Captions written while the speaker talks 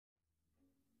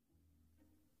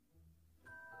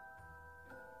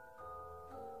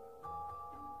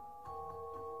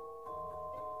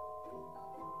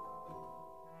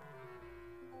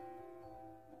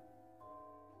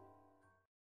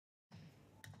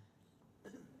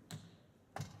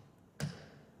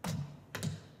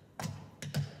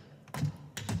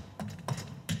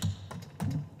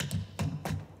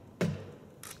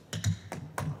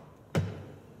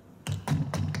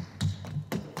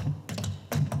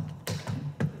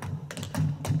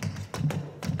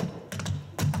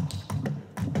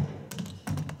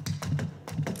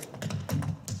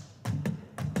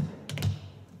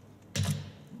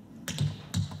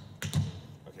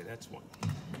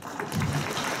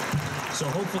So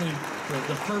hopefully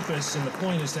the purpose and the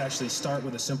point is to actually start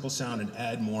with a simple sound and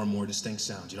add more and more distinct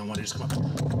sounds. You don't want to just come up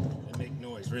and make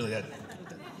noise. Really,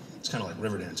 it's kind of like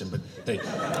river dancing, but hey,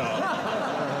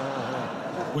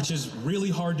 which is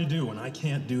really hard to do, and I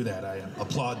can't do that. I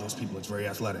applaud those people. It's very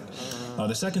athletic.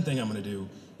 The second thing I'm going to do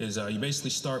is you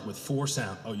basically start with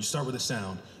you start with a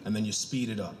sound, and then you speed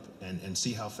it up and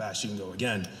see how fast you can go.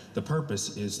 Again, the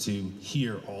purpose is to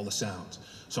hear all the sounds.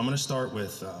 So I'm going to start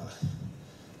with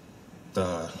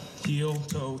the heel,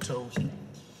 toe, toe, heel.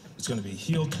 It's going to be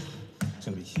heel,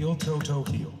 toe, toe,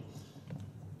 heel.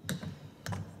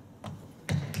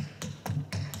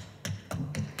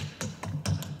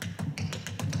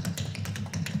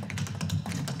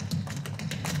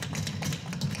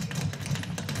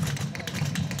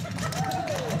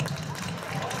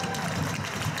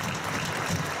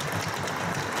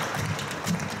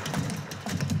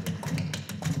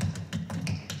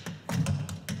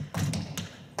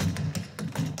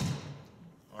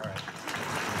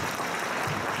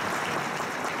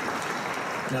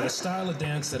 Now, the style of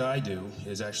dance that I do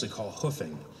is actually called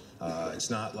hoofing. It's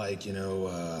not like, again,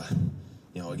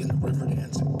 the river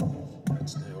dancing,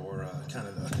 or kind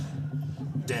of the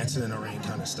dancing in the rain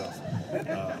kind of stuff.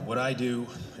 What I do,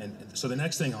 and so the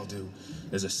next thing I'll do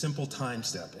is a simple time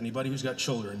step. Anybody who's got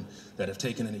children that have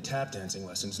taken any tap dancing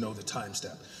lessons know the time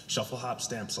step. Shuffle, hop,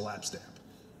 stamp, slap, stamp.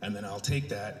 And then I'll take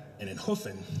that, and in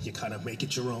hoofing, you kind of make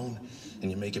it your own, and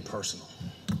you make it personal.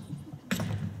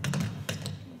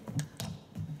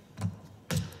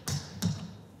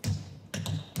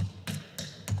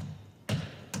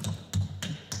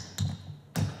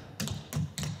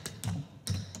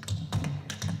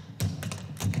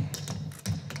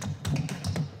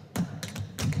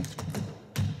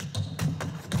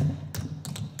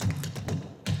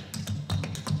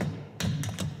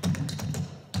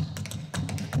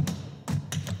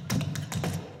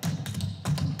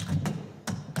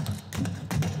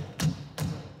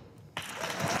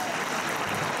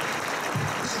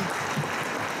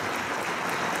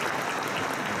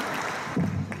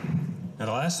 Now,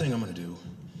 the last thing I'm going to do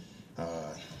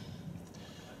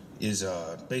is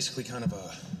basically kind of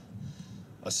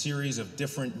a series of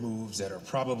different moves that are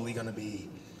probably going to be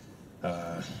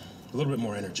a little bit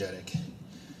more energetic,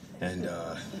 and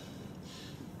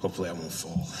hopefully I won't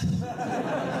fall.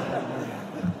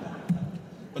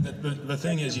 But the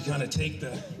thing is, you kind of take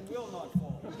the... You will not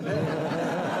fall.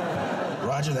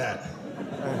 Roger that.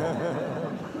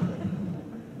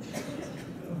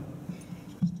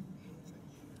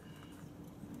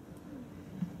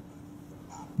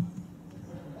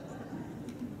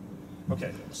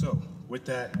 Okay, so with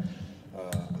that,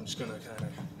 I'm just gonna kind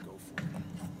of go for it.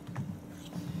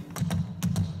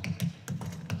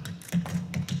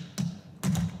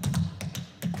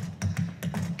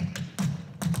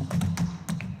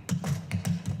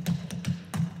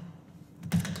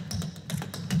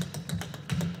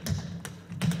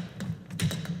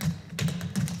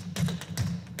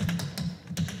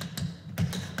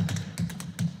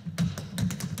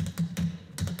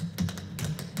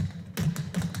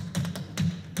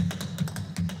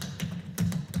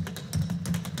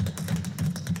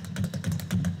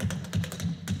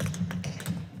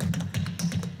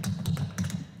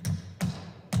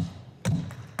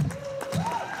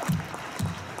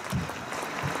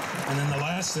 And then the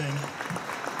last thing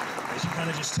is you kind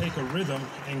of just take a rhythm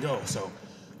and go. So,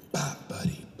 ba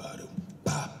buddy badu,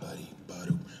 ba buddy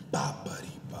badu, ba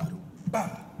buddy badu,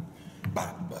 ba.